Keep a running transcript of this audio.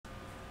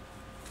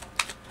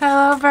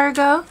Hello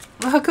Virgo,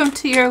 welcome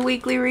to your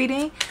weekly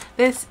reading.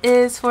 This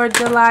is for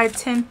July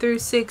 10th through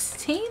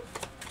 16th.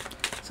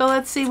 So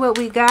let's see what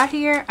we got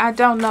here. I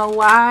don't know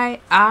why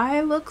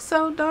I look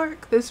so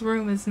dark. This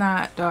room is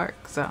not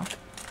dark, so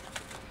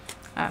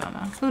I don't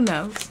know. Who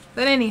knows?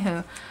 But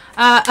anywho,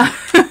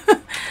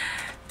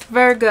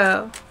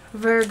 Virgo,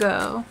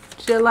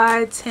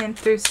 July 10th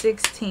through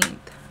 16th.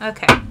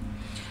 Okay,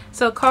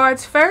 so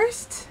cards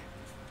first.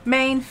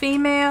 Main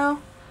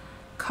female,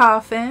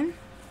 coffin,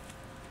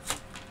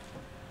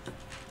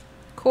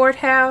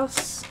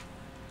 courthouse,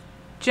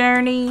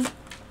 journey,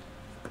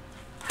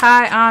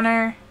 high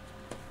honor,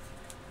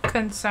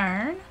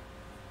 concern,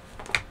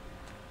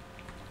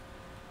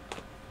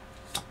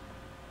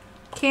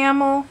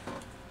 camel,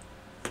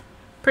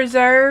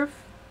 preserve,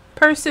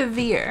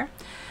 persevere,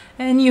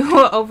 and you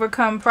will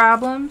overcome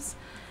problems.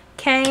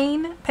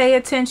 Cane, pay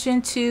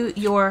attention to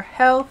your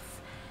health.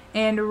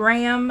 And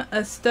ram,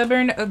 a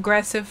stubborn,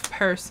 aggressive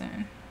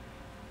person.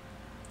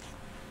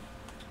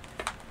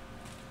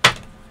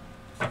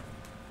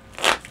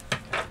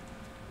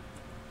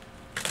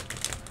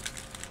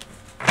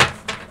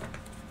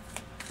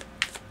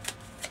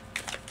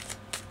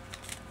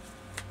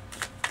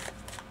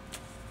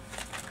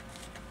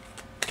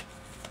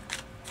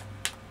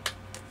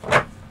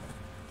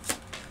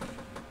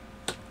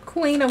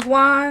 Queen of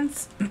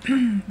Wands,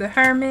 the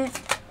Hermit,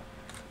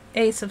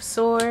 Ace of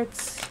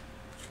Swords,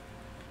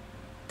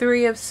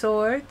 Three of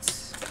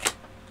Swords,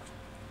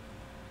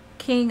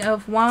 King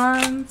of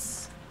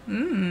Wands,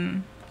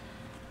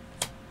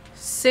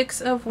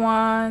 Six of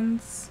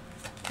Wands,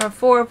 or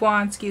Four of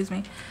Wands, excuse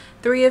me,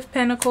 Three of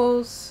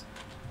Pentacles,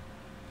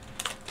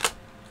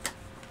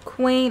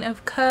 Queen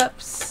of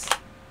Cups,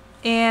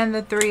 and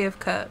the Three of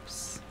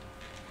Cups.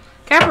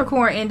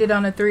 Capricorn ended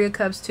on the Three of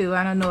Cups too.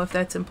 I don't know if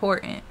that's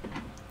important.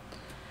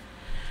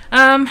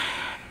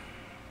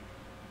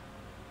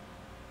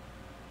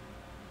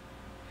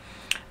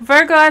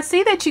 Virgo, I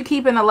see that you're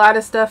keeping a lot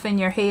of stuff in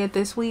your head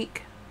this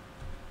week.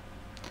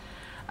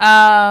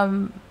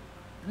 The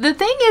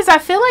thing is, I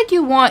feel like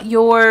you want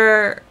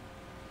your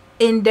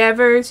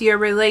endeavors, your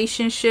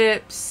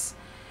relationships,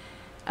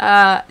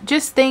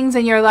 just things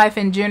in your life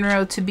in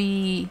general to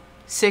be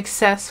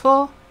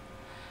successful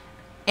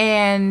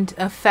and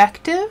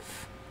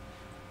effective.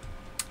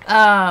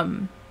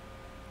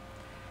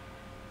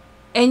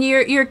 And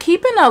you're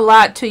keeping a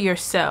lot to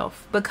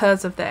yourself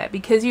because of that.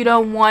 Because you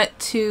don't want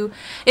to...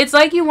 It's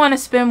like you want to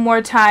spend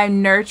more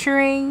time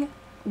nurturing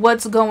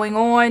what's going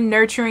on.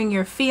 Nurturing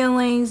your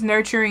feelings.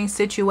 Nurturing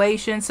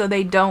situations so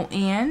they don't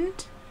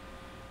end.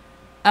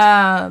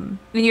 And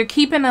you're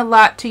keeping a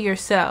lot to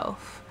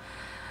yourself.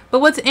 But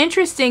what's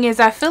interesting is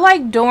I feel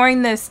like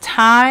during this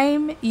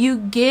time you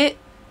get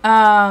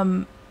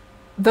the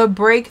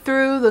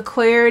breakthrough, the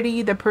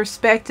clarity, the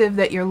perspective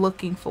that you're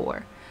looking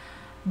for.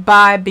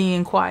 By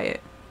being quiet,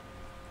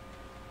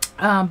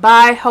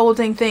 by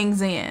holding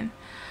things in,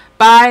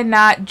 by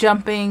not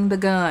jumping the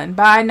gun,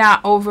 by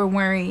not over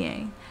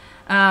worrying,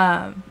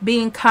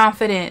 being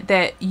confident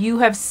that you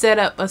have set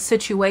up a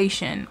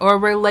situation or a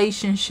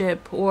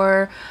relationship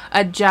or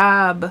a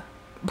job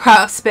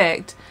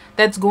prospect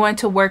that's going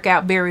to work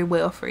out very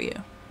well for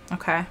you.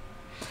 Okay.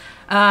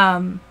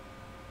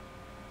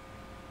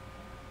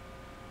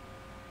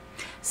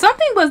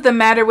 Something was the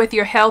matter with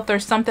your health, or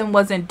something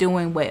wasn't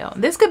doing well.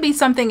 This could be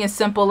something as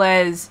simple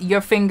as your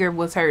finger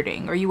was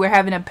hurting, or you were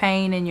having a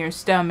pain in your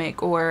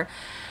stomach, or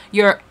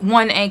your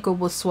one ankle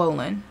was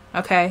swollen.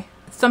 Okay.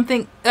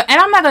 Something, and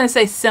I'm not going to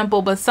say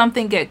simple, but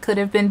something that could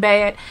have been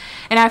bad.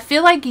 And I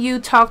feel like you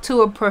talked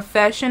to a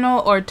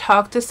professional or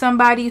talked to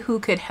somebody who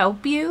could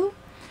help you.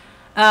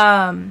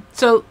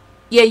 So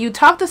yeah, you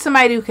talked to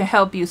somebody who can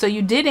help you. So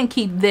you didn't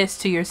keep this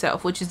to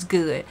yourself, which is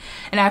good.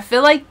 And I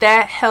feel like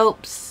that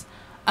helps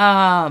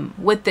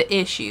with the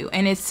issue,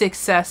 and it's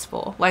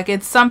successful. Like,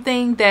 it's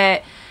something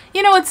that,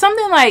 you know, it's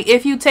something like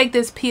if you take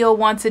this pill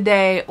once a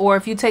day, or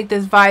if you take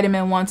this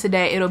vitamin once a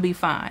day, it'll be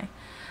fine.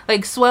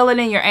 Like swelling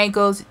in your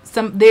ankles,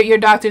 your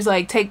doctor's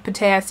like, take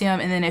potassium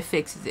and then it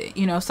fixes it,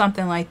 you know,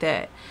 something like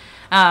that.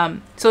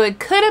 So it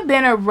could have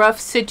been a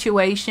rough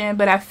situation,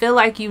 but I feel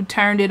like you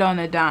turned it on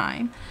a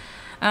dime.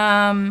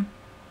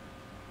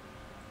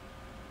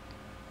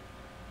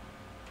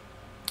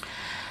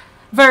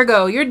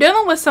 Virgo, you're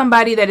dealing with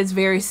somebody that is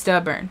very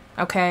stubborn,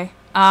 okay?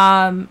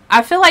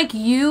 I feel like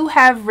you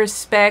have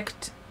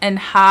respect and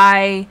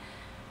not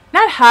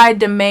high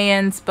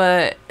demands,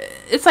 but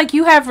it's like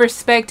you have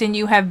respect and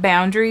you have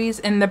boundaries.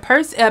 And a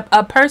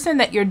person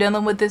that you're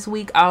dealing with this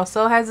week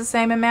also has the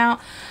same amount.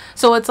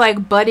 So it's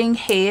like butting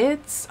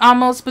heads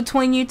almost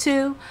between you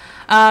two.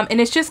 And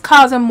it's just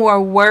causing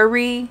more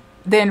worry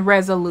than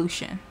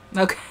resolution,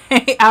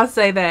 okay? I'll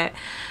say that.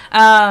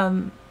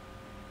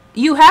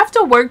 You have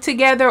to work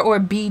together or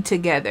be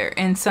together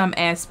in some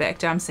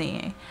aspect, I'm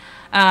seeing.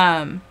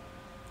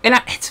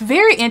 It's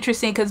very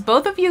interesting because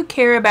both of you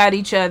care about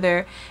each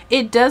other.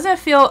 It doesn't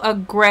feel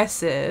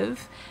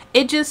aggressive.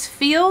 It just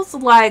feels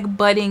like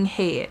butting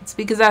heads,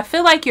 because I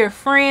feel like you're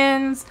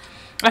friends.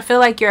 I feel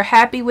like you're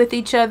happy with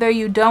each other.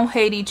 You don't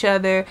hate each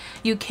other.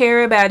 You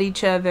care about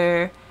each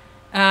other.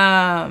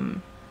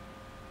 But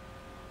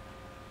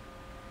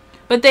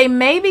they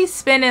may be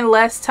spending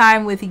less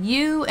time with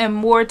you and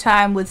more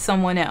time with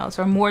someone else,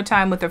 or more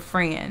time with a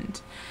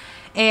friend.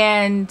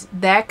 And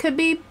that could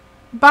be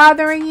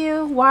bothering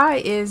you. Why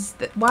is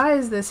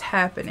this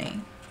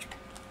happening?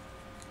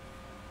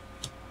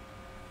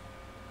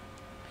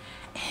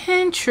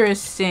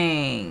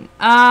 Interesting.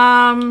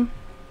 I'm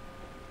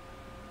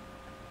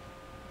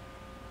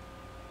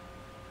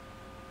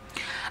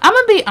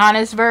gonna be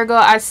honest, Virgo.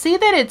 I see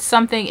that it's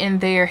something in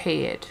their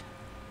head.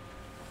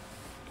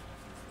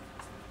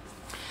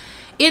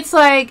 It's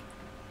like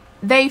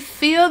they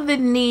feel the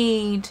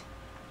need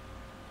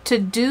to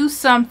do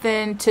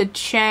something to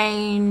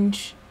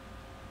change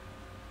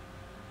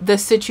the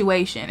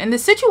situation. And the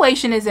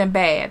situation isn't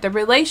bad. The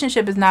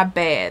relationship is not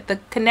bad. The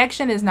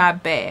connection is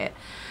not bad.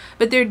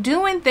 But they're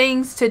doing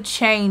things to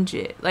change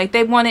it. Like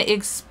they want to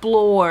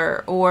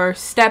explore or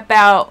step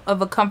out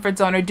of a comfort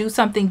zone or do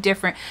something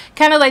different.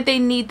 Kind of like they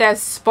need that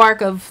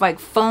spark of like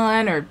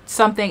fun or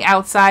something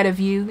outside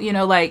of you. You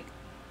know, like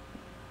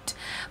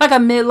a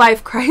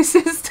midlife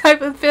crisis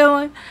type of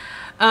feeling.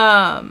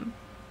 And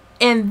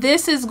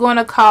this is going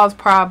to cause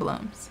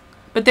problems.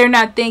 But they're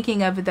not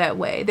thinking of it that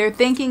way. They're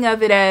thinking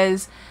of it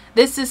as,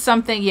 this is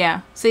something,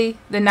 yeah. See,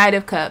 the Knight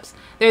of Cups.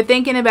 They're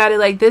thinking about it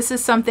like, this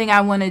is something I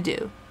want to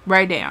do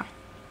right now.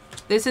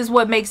 This is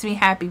what makes me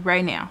happy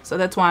right now. So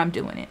that's why I'm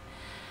doing it.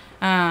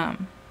 I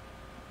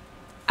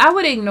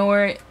would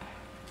ignore it.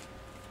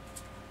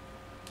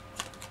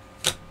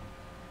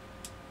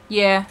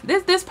 Yeah,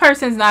 this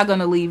person's not going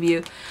to leave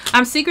you.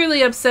 I'm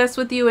secretly obsessed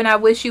with you and I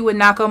wish you would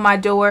knock on my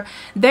door.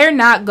 They're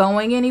not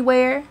going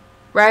anywhere,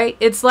 right?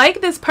 It's like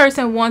this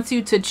person wants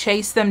you to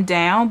chase them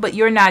down, but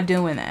you're not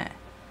doing that.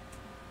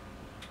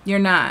 You're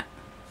not.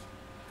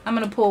 I'm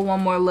going to pull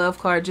one more love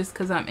card just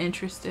because I'm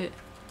interested.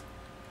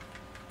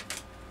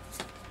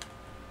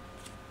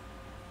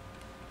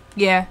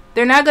 Yeah,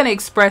 they're not going to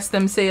express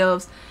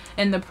themselves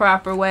in the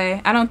proper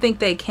way. I don't think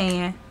they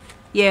can.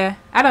 Yeah,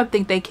 I don't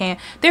think they can.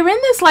 They're in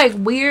this like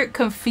weird,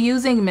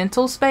 confusing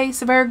mental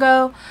space,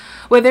 Virgo,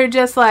 where they're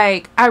just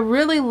like, I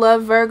really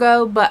love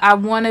Virgo, but I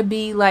want to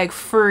be like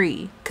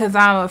free because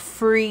I'm a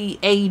free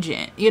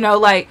agent. You know,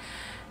 like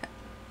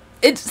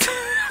it's,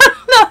 I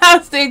don't know how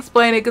to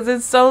explain it because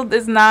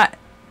it's not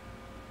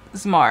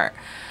smart.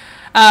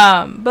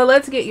 But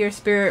let's get your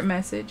spirit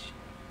message.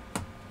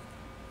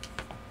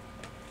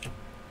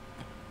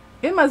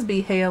 It must be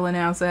hailing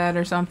outside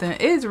or something.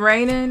 It's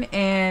raining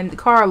and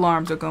car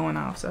alarms are going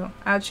off. So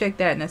I'll check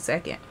that in a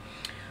second.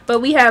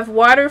 But we have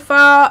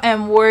Waterfall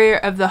and Warrior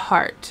of the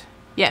Heart.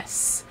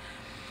 Yes.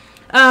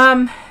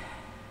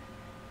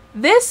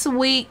 This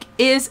week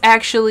is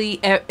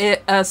actually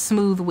a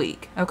smooth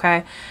week.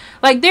 Okay.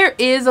 Like there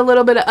is a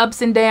little bit of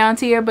ups and downs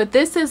here. But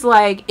this is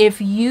like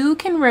if you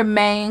can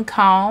remain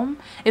calm.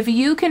 If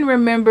you can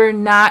remember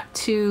not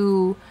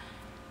to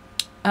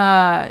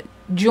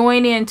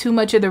join in too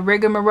much of the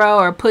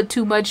rigmarole or put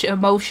too much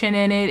emotion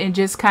in it and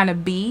just kind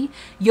of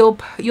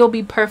you'll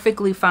be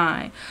perfectly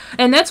fine.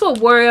 And that's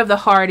what Warrior of the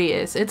Heart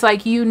is. It's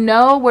like, you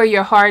know where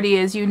your heart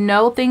is, you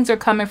know things are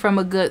coming from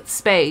a good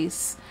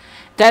space.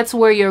 That's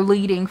where you're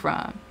leading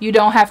from. You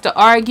don't have to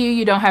argue,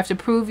 you don't have to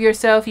prove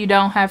yourself, you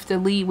don't have to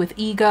lead with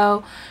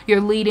ego.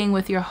 You're leading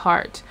with your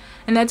heart.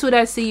 And that's what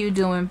I see you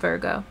doing,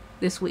 Virgo,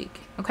 this week.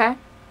 Okay?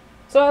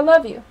 So I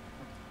love you.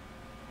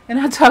 And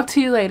I'll talk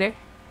to you later.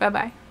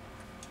 Bye-bye.